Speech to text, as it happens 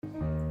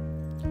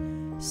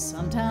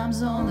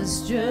Sometimes on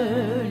this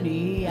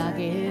journey I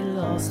get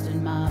lost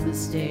in my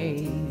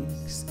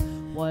mistakes.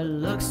 What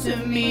looks to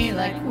me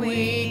like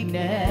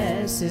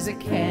weakness is a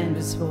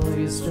canvas for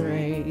your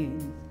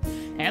strength.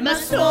 And my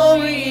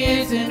story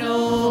isn't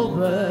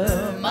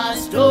over, my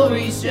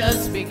story's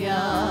just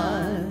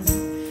begun.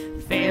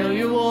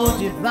 Failure won't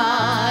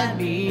define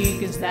me,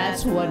 'cause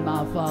that's what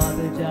my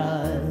Father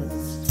does.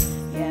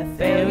 Yeah,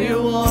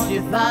 failure won't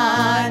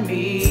define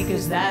me,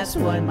 'cause that's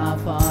what my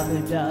Father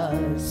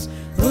does.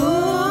 Ooh,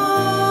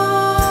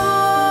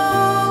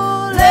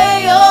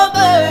 lay your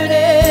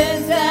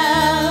burdens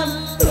down.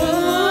 Ooh,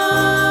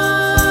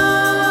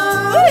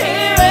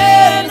 here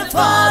in the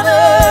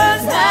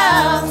Father's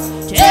house.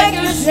 Check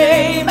your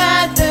shame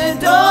at the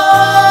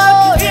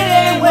door. It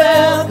ain't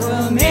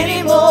welcome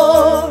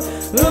anymore.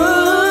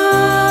 Ooh,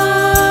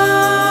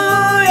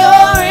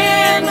 you're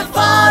in the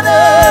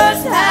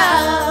Father's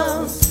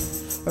house.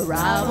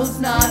 Arrival's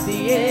not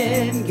the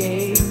end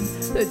game,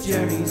 the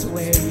journey's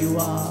where you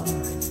are.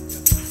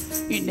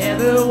 You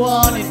never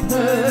wanted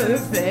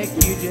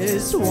perfect, you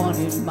just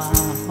wanted my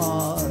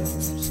heart.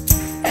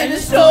 And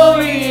the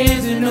story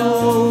isn't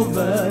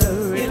over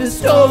if the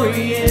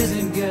story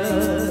isn't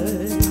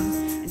good.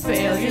 And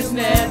failure's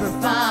never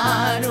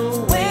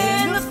final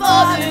when the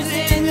Father's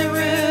in the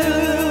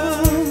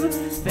room.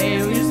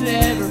 Failure's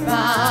never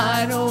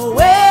final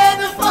when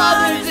the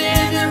Father's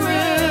in the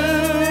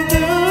room.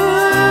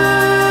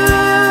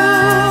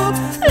 Ooh,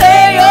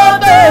 lay your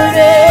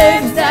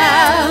burdens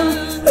down.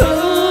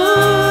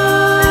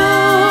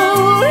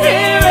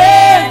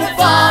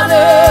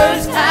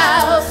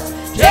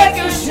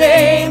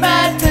 Shame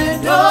at the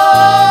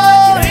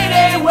door, it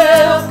ain't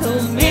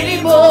welcome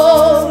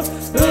anymore.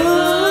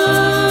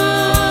 Ooh,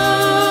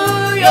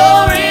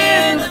 you're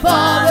in the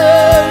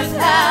Father's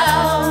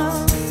house.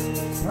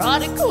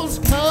 Prodigals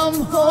come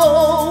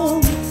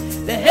home,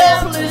 the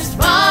helpless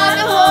find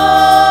a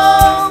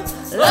home.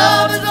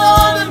 Love is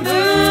on the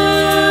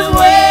move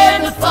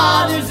when the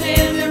Father's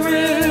in the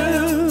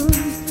room.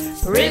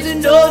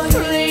 Prison doors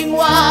fling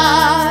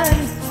wide,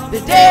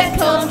 the dead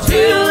come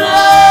to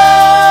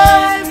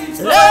life.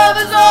 Love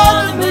is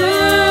on the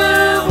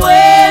move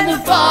when the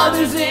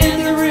Father's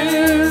in the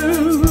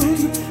room.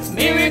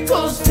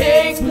 Miracles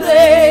take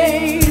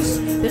place,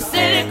 the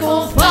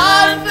cynical